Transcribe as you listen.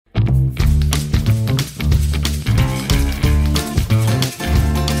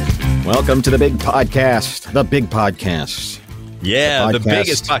Welcome to the big podcast. The big podcast. Yeah, the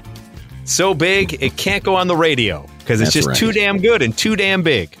biggest. So big, it can't go on the radio because it's just too damn good and too damn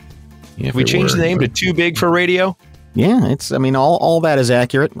big. If we change the name to Too Big for Radio? Yeah, all that is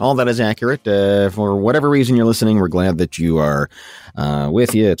accurate. All that is accurate. For whatever reason you're listening, we're glad that you are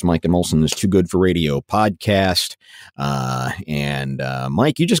with you. It's Mike and Molson's Too Good for Radio podcast. And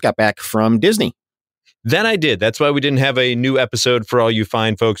Mike, you just got back from Disney. Then I did. That's why we didn't have a new episode for all you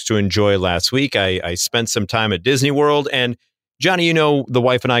fine folks to enjoy last week. I spent some time at Disney World, and Johnny, you know, the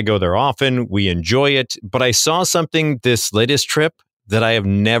wife and I go there often. We enjoy it. But I saw something this latest trip that I have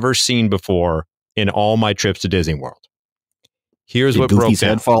never seen before in all my trips to Disney World. Here's what broke down. Did Goofy's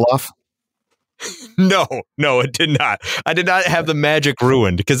head fall off? No, it did not. I did not have the magic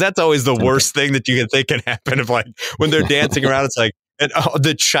ruined, because that's always the worst thing that you can think can happen. Of like when they're dancing around, it's like, and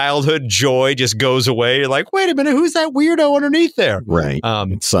the childhood joy just goes away. You're like, wait a minute, who's that weirdo underneath there? Right.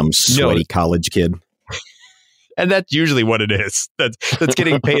 Some sweaty college kid. And that's usually what it is. That's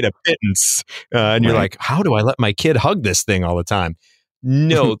getting paid a pittance. And you're like, how do I let my kid hug this thing all the time?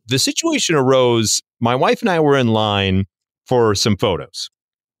 No, the situation arose. My wife and I were in line for some photos.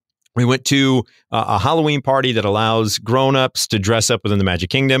 We went to a Halloween party that allows grown-ups to dress up within the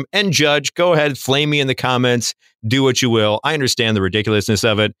Magic Kingdom. And Judge, go ahead, flame me in the comments. Do what you will. I understand the ridiculousness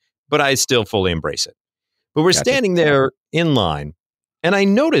of it, but I still fully embrace it. But we're standing there in line, and I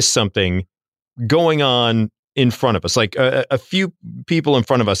noticed something going on in front of us, like a few people in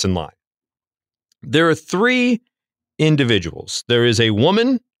front of us in line. There are three individuals. There is a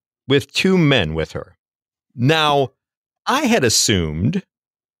woman with two men with her. Now, I had assumed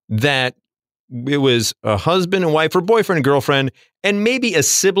that it was a husband and wife or boyfriend and girlfriend, and maybe a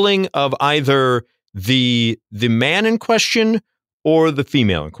sibling of either the man in question or the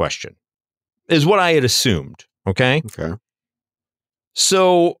female in question, is what I had assumed. Okay.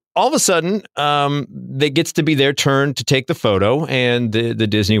 So all of a sudden, it gets to be their turn to take the photo, and the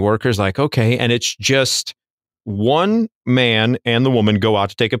Disney worker's like, okay. And it's just one man and the woman go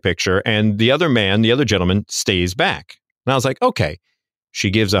out to take a picture, and the other gentleman stays back. And I was like, okay. She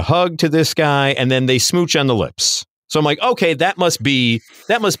gives a hug to this guy, and then they smooch on the lips. So I'm like, okay, that must be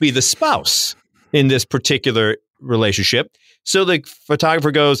the spouse in this particular relationship. So the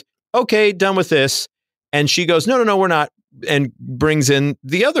photographer goes, okay, done with this. And she goes, no, we're not. And brings in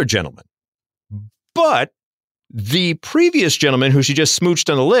the other gentleman. But the previous gentleman who she just smooched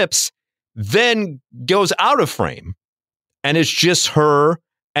on the lips then goes out of frame, and it's just her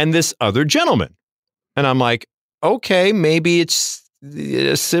and this other gentleman. And I'm like, okay, maybe it's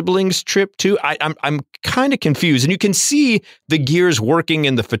a siblings trip too. I'm kind of confused, and you can see the gears working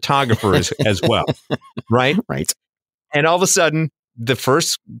in the photographer as well. Right. And all of a sudden, the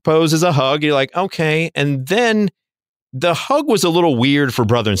first pose is a hug. You're like, okay. And then the hug was a little weird for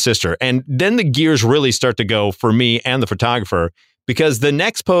brother and sister. And then the gears really start to go for me and the photographer, because the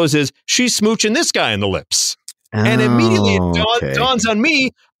next pose is she's smooching this guy in the lips. And immediately it dawns on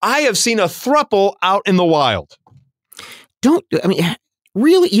me, I have seen a throuple out in the wild.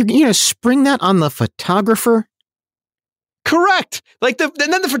 Really? You're going to spring that on the photographer? Correct. And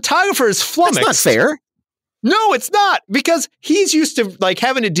then the photographer is flummoxed. That's not fair. No, it's not, because he's used to like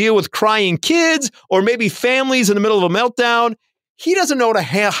having to deal with crying kids or maybe families in the middle of a meltdown. He doesn't know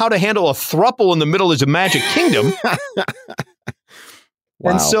how to handle a throuple in the middle of the Magic Kingdom.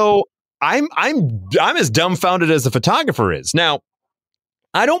 Wow. And so I'm as dumbfounded as the photographer is. Now,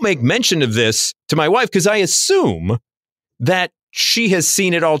 I don't make mention of this to my wife because I assume that she has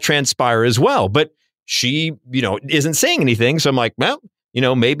seen it all transpire as well, but she, isn't saying anything. So I'm like, well,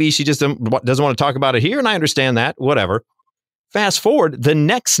 maybe she just doesn't want to talk about it here. And I understand that, whatever. Fast forward, the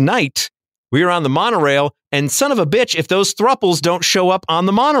next night we were on the monorail, and son of a bitch, if those thruples don't show up on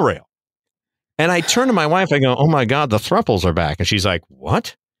the monorail. And I turn to my wife, I go, oh my God, the thruples are back. And she's like,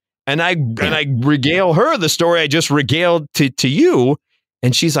 what? And I regale her the story I just regaled to you.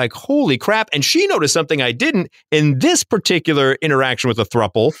 And she's like, holy crap. And she noticed something I didn't in this particular interaction with the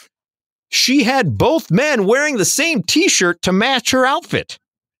throuple. She had both men wearing the same T-shirt to match her outfit.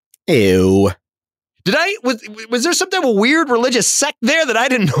 Ew. Was there some type of weird religious sect there that I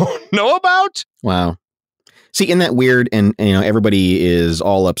didn't know about? Wow. See, isn't that weird? And, everybody is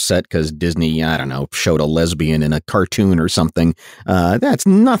all upset because Disney, I don't know, showed a lesbian in a cartoon or something. That's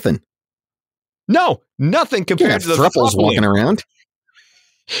nothing. No, nothing compared to the thruples walking around.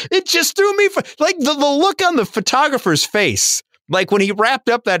 It just threw me for like the look on the photographer's face. Like when he wrapped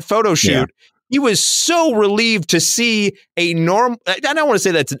up that photo shoot, he was so relieved to see a normal. I don't want to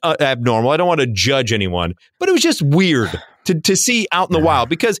say that's abnormal. I don't want to judge anyone, but it was just weird to see out in the wild,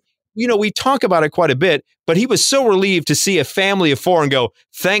 because we talk about it quite a bit, but he was so relieved to see a family of four and go,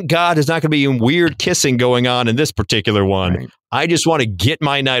 thank God there's not going to be weird kissing going on in this particular one. Right. I just want to get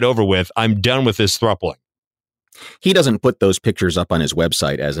my night over with. I'm done with this throupling. He doesn't put those pictures up on his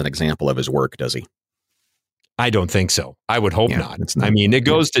website as an example of his work, does he? I don't think so. I would hope not. Not. I mean, it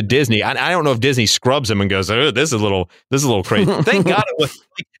goes to Disney. I don't know if Disney scrubs him and goes, oh, this is a little crazy. Thank God it was.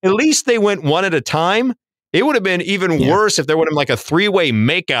 At least they went one at a time. It would have been even worse if there would have been like a 3-way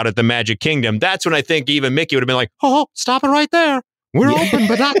makeout at the Magic Kingdom. That's when I think even Mickey would have been like, oh, stopping right there. We're open,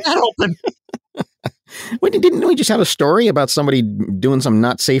 but not that open. Didn't we just have a story about somebody doing some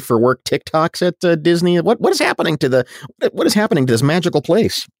not safe for work TikToks at Disney? What is happening to this magical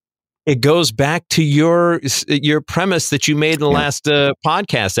place? It goes back to your premise that you made in the last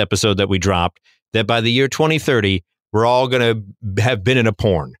podcast episode that we dropped, that by the year 2030, we're all going to have been in a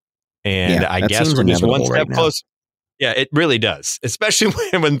porn. And I guess we're just one step closer. Yeah, it really does. Especially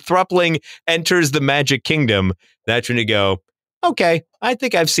when throupling enters the Magic Kingdom, that's when you go, okay, I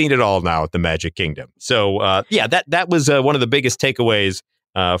think I've seen it all now at the Magic Kingdom. So, that was one of the biggest takeaways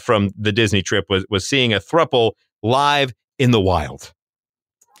from the Disney trip was seeing a throuple live in the wild.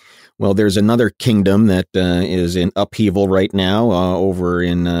 Well, there's another kingdom that is in upheaval right now over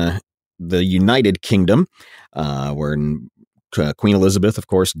in the United Kingdom, where Queen Elizabeth, of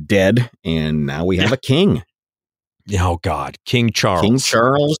course, dead, and now we have a king. Oh, God. King Charles. King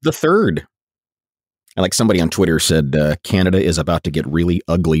Charles III. Like somebody on Twitter said, Canada is about to get really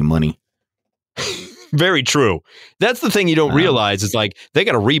ugly money. Very true. That's the thing you don't realize is like they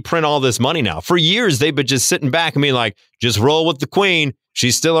got to reprint all this money now. For years, they've been just sitting back and being like, just roll with the queen.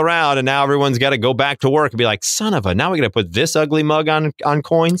 She's still around. And now everyone's got to go back to work and be like, son of a, now we got to put this ugly mug on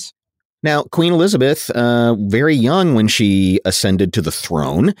coins. Now, Queen Elizabeth, very young when she ascended to the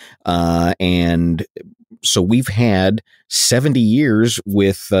throne. And so we've had 70 years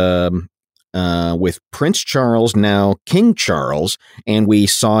with Prince Charles, now King Charles, and we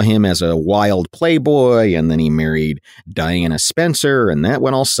saw him as a wild playboy, and then he married Diana Spencer, and that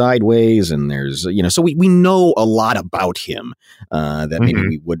went all sideways. And there's, so we know a lot about him that maybe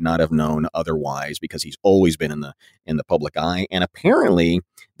we would not have known otherwise because he's always been in the public eye. And apparently,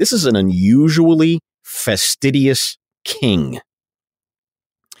 this is an unusually fastidious king.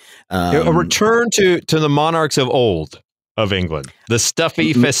 A return to the monarchs of old. Of England, the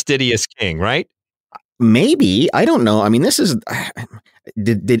stuffy, fastidious king, right? Maybe. I don't know. I mean, this is.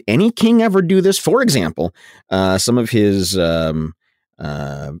 Did any king ever do this? For example, some of his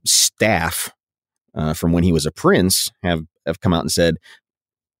staff from when he was a prince have come out and said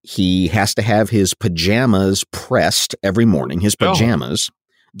he has to have his pajamas pressed every morning. His pajamas,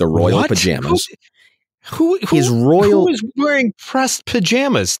 the royal pajamas. Who is wearing pressed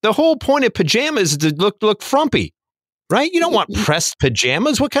pajamas? The whole point of pajamas is to look frumpy. Right? You don't want pressed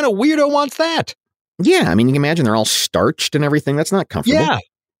pajamas. What kind of weirdo wants that? Yeah. I mean, you can imagine they're all starched and everything. That's not comfortable. Yeah.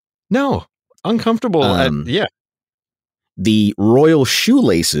 No. Uncomfortable. Yeah. The royal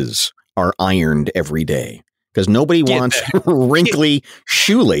shoelaces are ironed every day because nobody wants wrinkly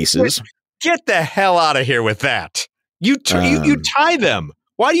shoelaces. Get the hell out of here with that. You tie them.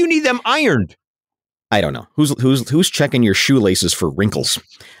 Why do you need them ironed? I don't know. Who's checking your shoelaces for wrinkles?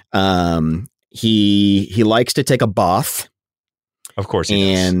 He likes to take a bath. Of course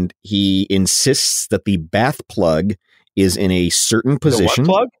he does. And he insists that the bath plug is in a certain position. The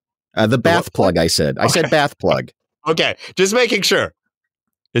what plug? The bath plug, I said. I said bath plug. Okay. Just making sure.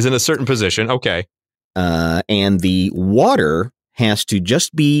 Is in a certain position. Okay. And the water has to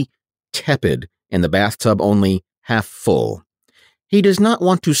just be tepid and the bathtub only half full. He does not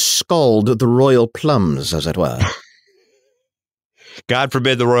want to scald the royal plums, as it were. God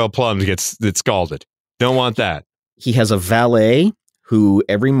forbid the royal plums gets scalded. Don't want that. He has a valet who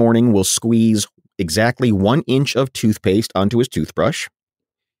every morning will squeeze exactly 1 inch of toothpaste onto his toothbrush.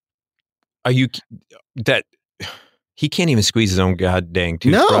 He can't even squeeze his own goddamn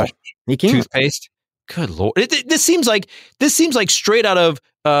toothbrush. No, he can't. Toothpaste. Good Lord. This seems like straight out of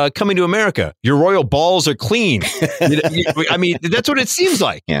Coming to America. Your royal balls are clean. I mean, that's what it seems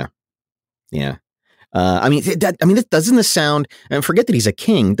like. Yeah. Yeah. Doesn't this sound, and forget that he's a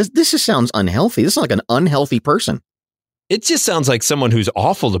king. This just sounds unhealthy. This is like an unhealthy person. It just sounds like someone who's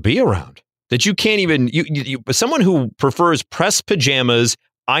awful to be around. That you can't even, someone who prefers pressed pajamas,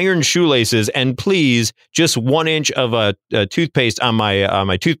 iron shoelaces, and please, just 1 inch of a toothpaste on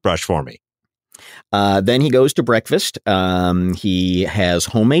my toothbrush for me. Then he goes to breakfast. He has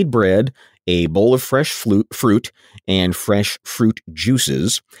homemade bread, a bowl of fresh fruit, and fresh fruit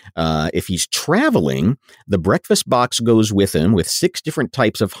juices. If he's traveling, the breakfast box goes with him with 6 different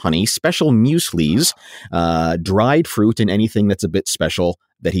types of honey, special mueslis, dried fruit, and anything that's a bit special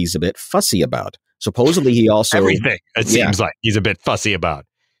that he's a bit fussy about. Supposedly, he also Everything, it seems like he's a bit fussy about.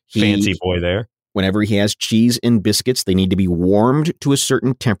 Fancy boy there. Whenever he has cheese and biscuits, they need to be warmed to a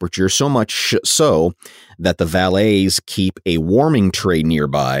certain temperature, so much so that the valets keep a warming tray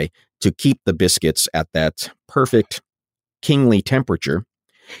nearby to keep the biscuits at that perfect kingly temperature.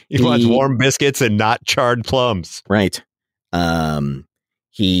 He wants warm biscuits and not charred plums. Right.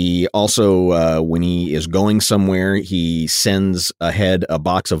 He also, when he is going somewhere, he sends ahead a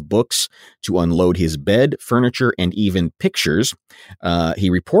box of books to unload his bed, furniture, and even pictures. He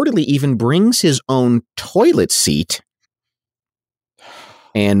reportedly even brings his own toilet seat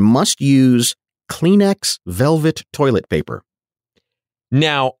and must use Kleenex velvet toilet paper.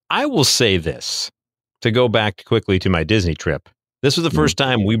 Now, I will say this, to go back quickly to my Disney trip. This was the first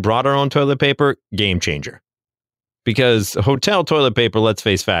time we brought our own toilet paper. Game changer. Because hotel toilet paper, let's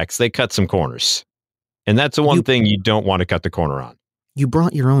face facts, they cut some corners. And that's the one thing you don't want to cut the corner on. You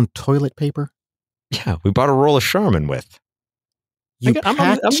brought your own toilet paper? Yeah, we bought a roll of Charmin with. You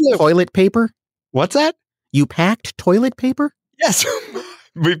packed toilet paper? What's that? You packed toilet paper? Yes,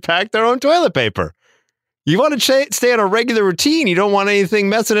 we packed our own toilet paper. You want to stay on a regular routine. You don't want anything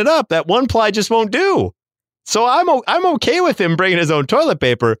messing it up. That one ply just won't do. So I'm okay with him bringing his own toilet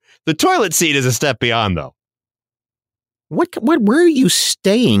paper. The toilet seat is a step beyond, though. Where are you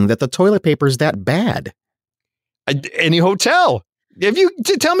staying that the toilet paper is that bad? Any hotel. If you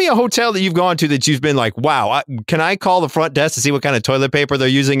tell me a hotel that you've gone to that you've been like, wow, can I call the front desk to see what kind of toilet paper they're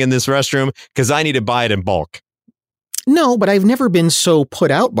using in this restroom? Because I need to buy it in bulk. No, but I've never been so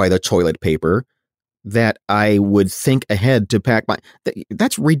put out by the toilet paper that I would think ahead to pack my...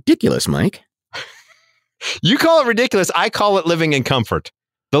 That's ridiculous, Mike. You call it ridiculous. I call it living in comfort.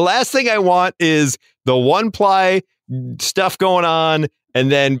 The last thing I want is the one ply stuff going on and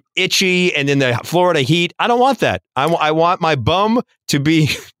then itchy and then the Florida heat. I don't want that. I want my bum to be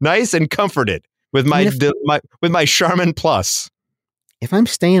nice and comforted with my Charmin Plus. If I'm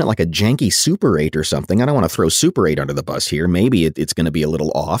staying at like a janky Super 8 or something, I don't want to throw Super 8 under the bus here. Maybe it's going to be a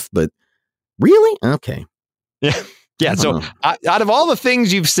little off, but really? Okay. Yeah. So out of all the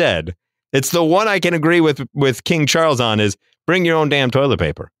things you've said, it's the one I can agree with King Charles on is bring your own damn toilet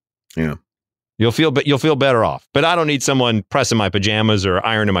paper. Yeah. You'll feel better off. But I don't need someone pressing my pajamas or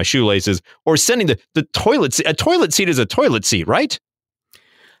ironing my shoelaces or sending the toilet seat. A toilet seat is a toilet seat, right?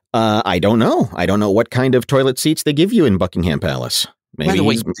 I don't know. I don't know what kind of toilet seats they give you in Buckingham Palace. Maybe by the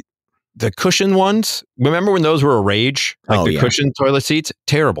way, the cushion ones, remember when those were a rage? Like cushion toilet seats?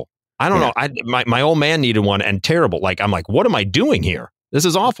 Terrible. I don't know. My old man needed one and terrible. Like, I'm like, what am I doing here? This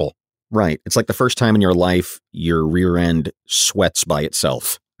is awful. Right. It's like the first time in your life your rear end sweats by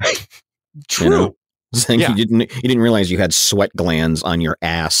itself. True. You know? You didn't realize you had sweat glands on your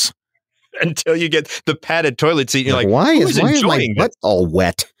ass until you get the padded toilet seat. You're like, why is my butt all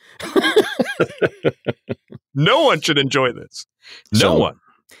wet? No one should enjoy this. No one.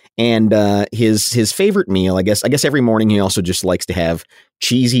 And his favorite meal, I guess every morning he also just likes to have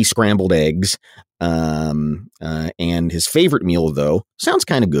cheesy scrambled eggs. And his favorite meal, though, sounds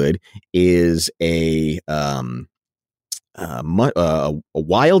kind of good, is a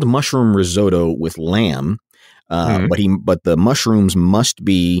wild mushroom risotto with lamb. But the mushrooms must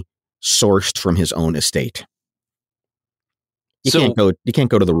be sourced from his own estate. You can't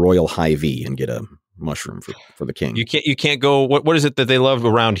go to the Royal Hy-Vee and get a mushroom for the king. You can't go. What is it that they love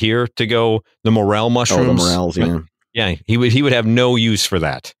around here to go? The morel mushrooms. Oh, the morels, yeah. Yeah, he would have no use for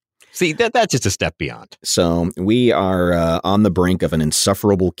that. See, that's just a step beyond. So we are on the brink of an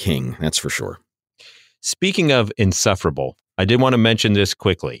insufferable king. That's for sure. Speaking of insufferable, I did want to mention this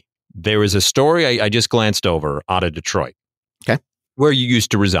quickly. There is a story I just glanced over out of Detroit, where you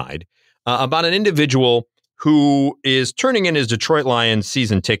used to reside, about an individual who is turning in his Detroit Lions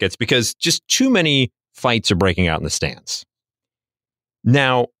season tickets because just too many fights are breaking out in the stands.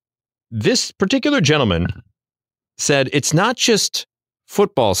 Now, this particular gentleman said it's not just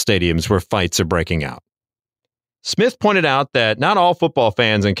football stadiums where fights are breaking out. Smith pointed out that not all football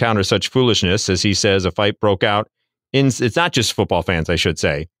fans encounter such foolishness. As he says, a fight broke out it's not just football fans, I should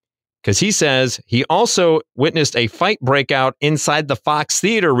say, because he says he also witnessed a fight break out inside the Fox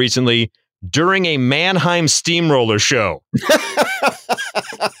Theater recently during a Mannheim Steamroller show.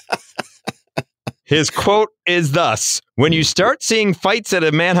 His quote is thus: "When you start seeing fights at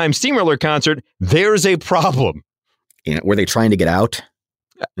a Mannheim Steamroller concert, there's a problem." Yeah, were they trying to get out?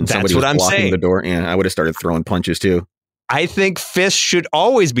 And that's what I'm saying. The door. Yeah, I would have started throwing punches too. I think fists should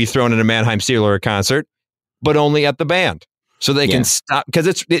always be thrown at a Mannheim Steamroller concert, but only at the band, so they can stop, because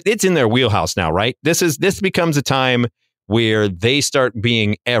it's in their wheelhouse now, right? This becomes a time where they start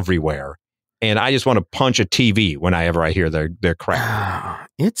being everywhere, and I just want to punch a TV whenever I hear their crap.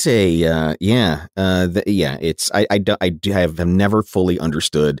 It's a it's I have never fully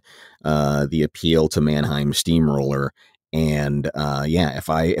understood the appeal to Mannheim Steamroller, and if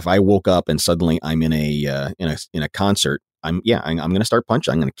I woke up and suddenly I'm in a concert, I'm going to start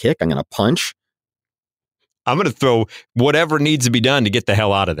punching. I'm going to kick. I'm going to punch. I'm going to throw whatever needs to be done to get the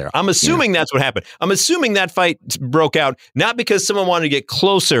hell out of there. I'm assuming that's what happened. I'm assuming that fight broke out not because someone wanted to get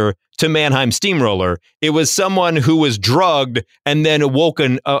closer to Mannheim Steamroller. It was someone who was drugged and then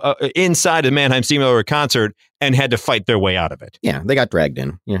awoken inside the Mannheim Steamroller concert and had to fight their way out of it. Yeah, they got dragged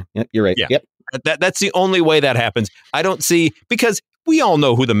in. Yeah, yep, you're right. Yeah. Yep. That's the only way that happens. I don't see, because we all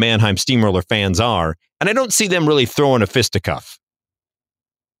know who the Mannheim Steamroller fans are, and I don't see them really throwing a fisticuff.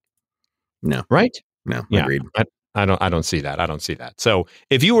 No. Right? No, yeah, agreed. I don't see that. I don't see that. So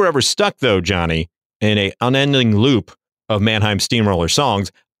if you were ever stuck, though, Johnny, in a unending loop of Mannheim Steamroller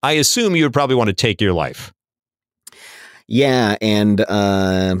songs, I assume you would probably want to take your life. Yeah, and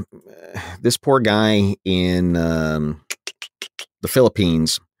this poor guy in the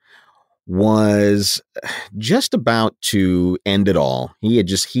Philippines was just about to end it all. He had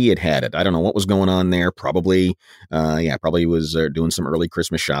had it. I don't know what was going on there. Probably was doing some early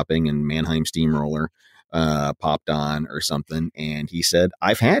Christmas shopping, and Mannheim Steamroller popped on or something, and he said,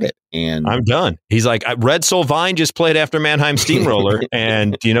 "I've had it, and I'm done." He's like, Red Soul Vine just played after Mannheim Steamroller,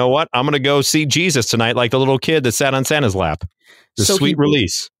 and you know what? I'm going to go see Jesus tonight, like the little kid that sat on Santa's lap. The sweet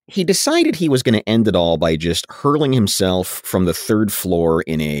release. He decided he was going to end it all by just hurling himself from the third floor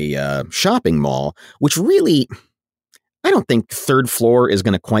in a shopping mall, which really, I don't think third floor is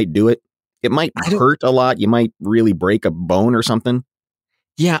going to quite do it. It might hurt a lot. You might really break a bone or something.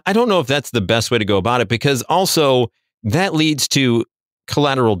 Yeah, I don't know if that's the best way to go about it, because also that leads to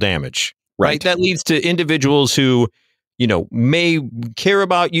collateral damage, right? That leads to individuals who, may care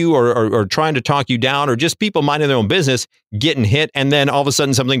about you or trying to talk you down, or just people minding their own business getting hit, and then all of a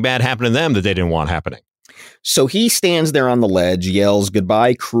sudden something bad happened to them that they didn't want happening. So he stands there on the ledge, yells,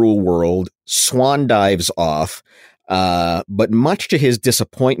 "Goodbye, cruel world," swan dives off. But much to his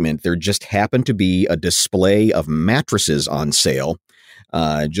disappointment, there just happened to be a display of mattresses on sale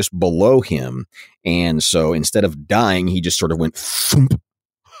just below him. And so instead of dying, he just sort of went thump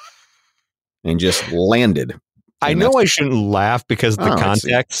and just landed. I know I shouldn't laugh because of the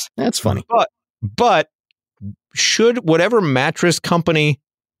context. That's funny. But should whatever mattress company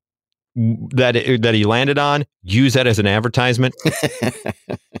that he landed on use that as an advertisement?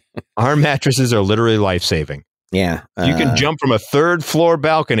 Our mattresses are literally life-saving. Yeah. You can jump from a third floor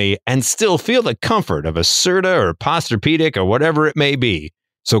balcony and still feel the comfort of a Serta or Posturepedic or whatever it may be.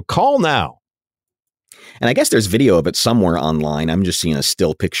 So call now. And I guess there's video of it somewhere online. I'm just seeing a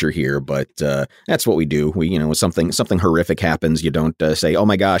still picture here, but that's what we do. We, when something horrific happens, you don't say, "Oh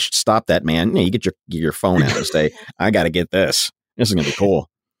my gosh, stop that, man." You get your phone out and say, "I got to get this. This is going to be cool."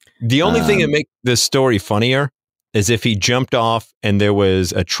 The only thing that makes this story funnier is if he jumped off and there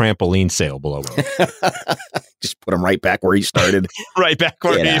was a trampoline sale below him. Just put him right back where he started. Right back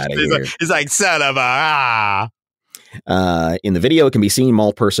where he started. He's like, "Son of a In the video, it can be seen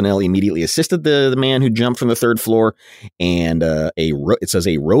mall personnel immediately assisted the man who jumped from the third floor, and it says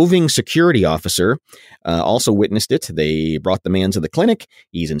a roving security officer also witnessed it. They brought the man to the clinic.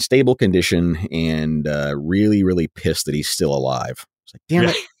 He's in stable condition and really, really pissed that he's still alive. It's like, damn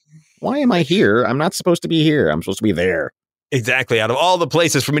it, why am I here? I'm not supposed to be here. I'm supposed to be there. Exactly. Out of all the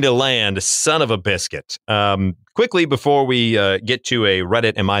places for me to land, son of a biscuit. Quickly, before we get to a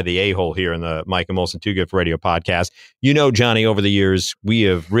Reddit Am I the A-hole here in the Mike and Molson Too Good for Radio podcast, Johnny, over the years, we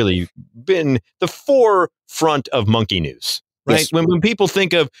have really been the forefront of monkey news, right? Yes. When people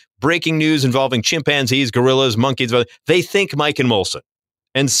think of breaking news involving chimpanzees, gorillas, monkeys, they think Mike and Molson.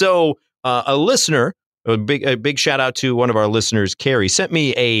 And so a listener, a big shout out to one of our listeners, Carrie, sent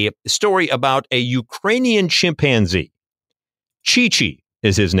me a story about a Ukrainian chimpanzee. Chi-Chi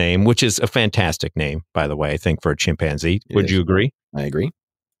is his name, which is a fantastic name, by the way, I think, for a chimpanzee. Would you agree? I agree.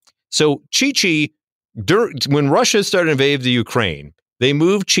 So Chi-Chi, when Russia started to invade the Ukraine, they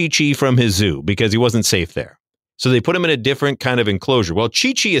moved Chi-Chi from his zoo because he wasn't safe there. So they put him in a different kind of enclosure. Well,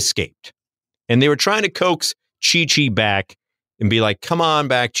 Chi-Chi escaped, and they were trying to coax Chi-Chi back and be like, "Come on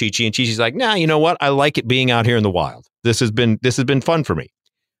back, Chi-Chi." And Chi-Chi's like, "Nah, you know what? I like it being out here in the wild. This has been fun for me."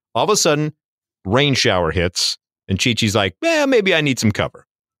 All of a sudden, rain shower hits. And Chi-Chi's like, maybe I need some cover.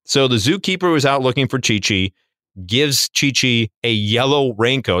 So the zookeeper was out looking for Chi-Chi, gives Chi-Chi a yellow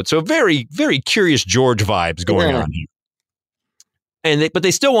raincoat. So very, very Curious George vibes going on here. But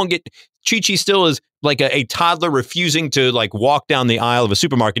they still won't get, Chi-Chi still is like a toddler refusing to like walk down the aisle of a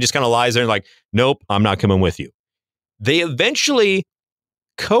supermarket, just kind of lies there and like, "Nope, I'm not coming with you." They eventually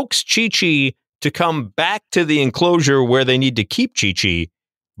coax Chi-Chi to come back to the enclosure where they need to keep Chi-Chi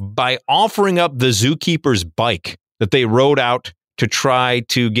by offering up the zookeeper's bike that they rode out to try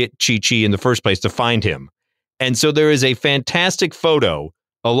to get Chi-Chi in the first place, to find him. And so there is a fantastic photo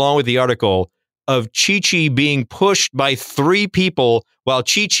along with the article of Chi-Chi being pushed by 3 people while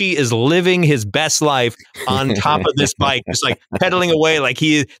Chi-Chi is living his best life on top of this bike, just like pedaling away like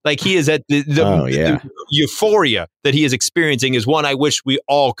he is at the euphoria that he is experiencing is one I wish we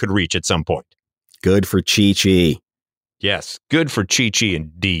all could reach at some point. Good for Chi-Chi. Yes, good for Chi-Chi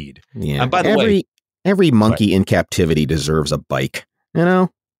indeed. Yeah. And by the way, every monkey in captivity deserves a bike, you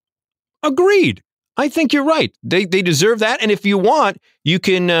know? Agreed. I think you're right. They deserve that. And if you want, you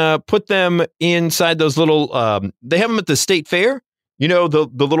can put them inside those little, they have them at the state fair, you know, the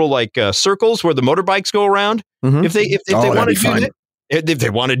little like circles where the motorbikes go around. Mm-hmm. If they want to do that, if they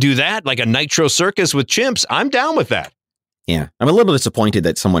want to do that, like a nitro circus with chimps, I'm down with that. Yeah. I'm a little disappointed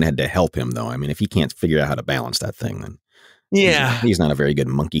that someone had to help him, though. I mean, if he can't figure out how to balance that thing, then he's not a very good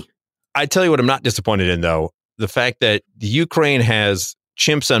monkey. I tell you what I'm not disappointed in, though. The fact that the Ukraine has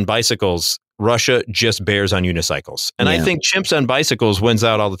chimps on bicycles, Russia just bears on unicycles. And I think chimps on bicycles wins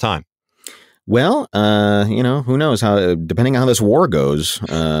out all the time. Well, who knows how, depending on how this war goes,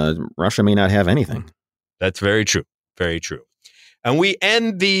 Russia may not have anything. That's very true. Very true. And we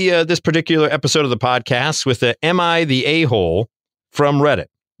end this particular episode of the podcast with the Am I the A-hole from Reddit.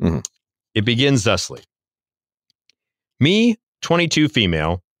 Mm-hmm. It begins thusly. Me, 22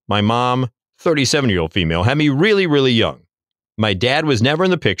 female. My mom, 37-year-old female, had me really, really young. My dad was never in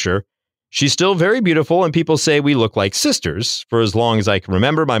the picture. She's still very beautiful, and people say we look like sisters. For as long as I can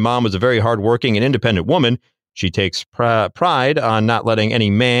remember, my mom was a very hardworking and independent woman. She takes pride on not letting any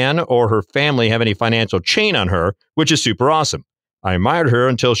man or her family have any financial chain on her, which is super awesome. I admired her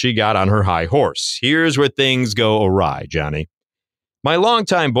until she got on her high horse. Here's where things go awry, Johnny. My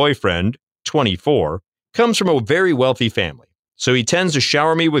longtime boyfriend, 24, comes from a very wealthy family, so he tends to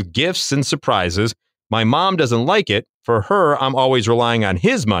shower me with gifts and surprises. My mom doesn't like it. For her, I'm always relying on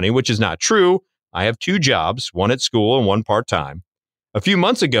his money, which is not true. I have 2 jobs, one at school and one part-time. A few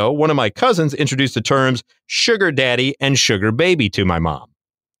months ago, one of my cousins introduced the terms sugar daddy and sugar baby to my mom.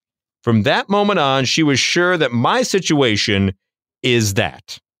 From that moment on, she was sure that my situation is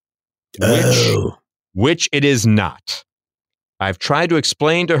that, which it is not. I've tried to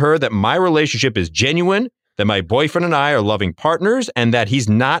explain to her that my relationship is genuine, that my boyfriend and I are loving partners, and that he's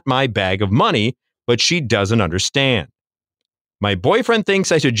not my bag of money, but she doesn't understand. My boyfriend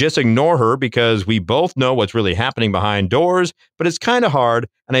thinks I should just ignore her because we both know what's really happening behind doors, but it's kind of hard,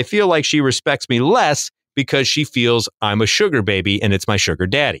 and I feel like she respects me less because she feels I'm a sugar baby and it's my sugar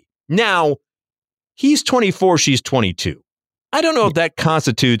daddy. Now, he's 24, she's 22. I don't know if that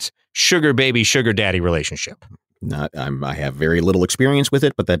constitutes sugar baby, sugar daddy relationship. I have very little experience with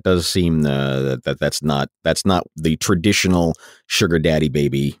it, but that does seem that's not the traditional sugar daddy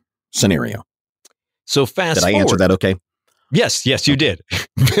baby scenario. So fast forward. Did I answer that okay? Yes, you did.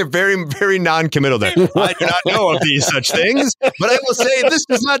 Very, very non-committal there. I do not know of these such things, but I will say this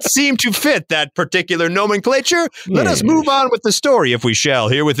does not seem to fit that particular nomenclature. Let us move on with the story, if we shall,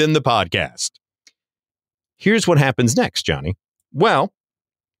 here within the podcast. Here's what happens next, Johnny. Well,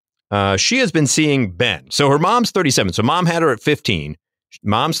 she has been seeing Ben. So her mom's 37. So mom had her at 15.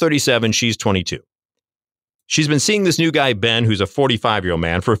 Mom's 37. She's 22. She's been seeing this new guy, Ben, who's a 45-year-old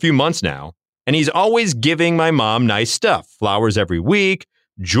man, for a few months now. And he's always giving my mom nice stuff. Flowers every week,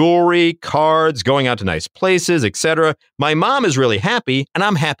 jewelry, cards, going out to nice places, etc. My mom is really happy, and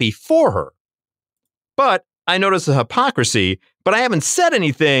I'm happy for her. But I notice the hypocrisy, but I haven't said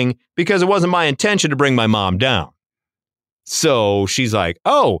anything because it wasn't my intention to bring my mom down. So she's like,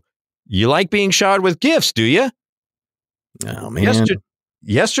 oh, you like being showered with gifts, do you? Oh, man.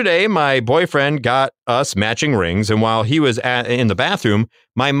 Yesterday, my boyfriend got us matching rings, and while he was in the bathroom,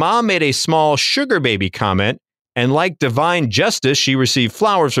 my mom made a small sugar baby comment, and like divine justice, she received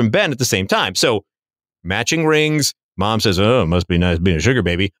flowers from Ben at the same time. So, matching rings, mom says, oh, it must be nice being a sugar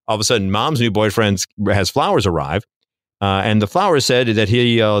baby. All of a sudden, mom's new boyfriend has flowers arrive, and the flowers said that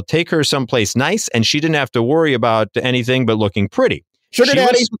he'll take her someplace nice, and she didn't have to worry about anything but looking pretty. Sugar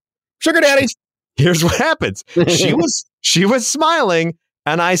daddy. Here's what happens. She was smiling.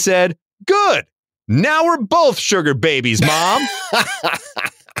 And I said, good. Now we're both sugar babies, Mom.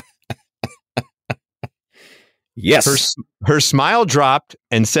 Yes. Her smile dropped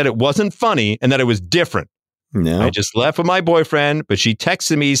and said it wasn't funny and that it was different. No. I just left with my boyfriend, but she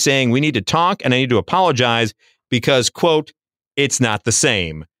texted me saying we need to talk and I need to apologize because, quote, it's not the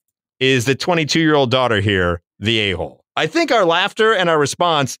same. Is the 22-year-old daughter here the a-hole? I think our laughter and our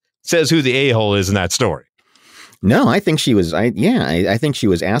response says who the a-hole is in that story. No, I think she was. I think she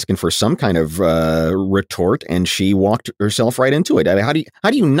was asking for some kind of retort, and she walked herself right into it. I mean,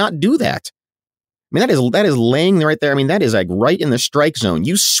 how do you not do that? I mean, that is laying right there. I mean, that is like right in the strike zone.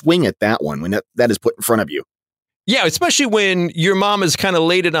 You swing at that one when that is put in front of you. Yeah, especially when your mom has kind of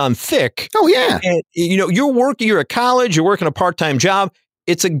laid it on thick. Oh, yeah. And, you're at college, you're working a part-time job.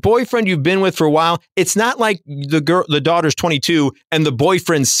 It's a boyfriend you've been with for a while. It's not like the daughter's 22 and the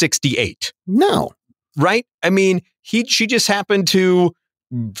boyfriend's 68. No. Right? I mean, she just happened to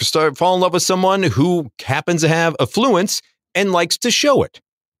fall in love with someone who happens to have affluence and likes to show it.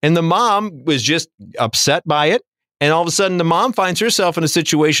 And the mom was just upset by it. And all of a sudden, the mom finds herself in a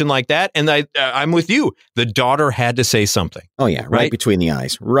situation like that. And I'm with you. The daughter had to say something. Oh, yeah. Right between the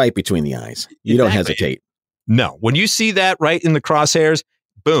eyes. Right between the eyes. You don't hesitate. No. When you see that right in the crosshairs,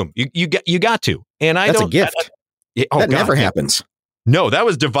 boom, you got to. And That's a gift. That never happens. No, that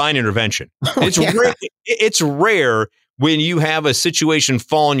was divine intervention. It's rare when you have a situation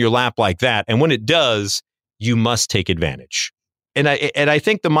fall in your lap like that. And when it does, you must take advantage. And I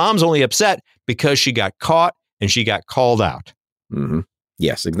think the mom's only upset because she got caught and she got called out. Mm-hmm.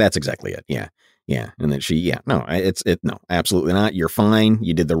 Yes, that's exactly it. Yeah. Yeah. And then no, no, absolutely not. You're fine.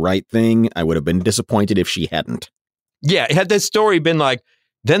 You did the right thing. I would have been disappointed if she hadn't. Yeah. Had that story been like,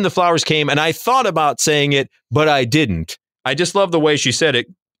 then the flowers came and I thought about saying it, but I didn't. I just love the way she said it.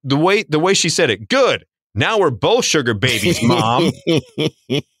 The way she said it. Good. Now we're both sugar babies, Mom.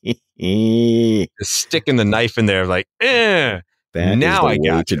 Just sticking the knife in there like, That now is the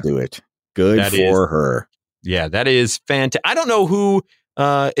way to do it. Good for her. Yeah, that is fantastic. I don't know who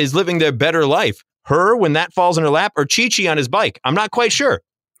is living their better life. Her when that falls in her lap or Chi-Chi on his bike. I'm not quite sure.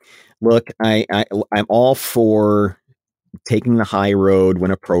 Look, I'm all for taking the high road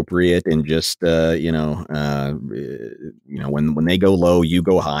when appropriate and just, when they go low, you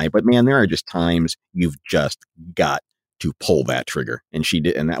go high. But man, there are just times you've just got to pull that trigger. And she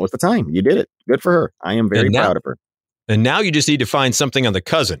did. And that was the time you did it. Good for her. I am very proud of her. And now you just need to find something on the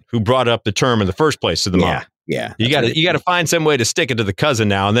cousin who brought up the term in the first place to the mom. Yeah. You got to find some way to stick it to the cousin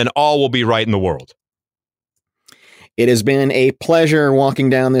now, and then all will be right in the world. It has been a pleasure walking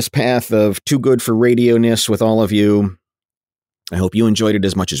down this path of Too Good for Radio-ness with all of you. I hope you enjoyed it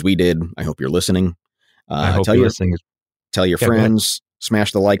as much as we did. I hope you're listening. I hope you're listening. Tell your friends,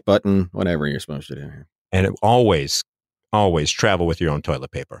 smash the like button, whatever you're supposed to do. And always travel with your own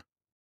toilet paper.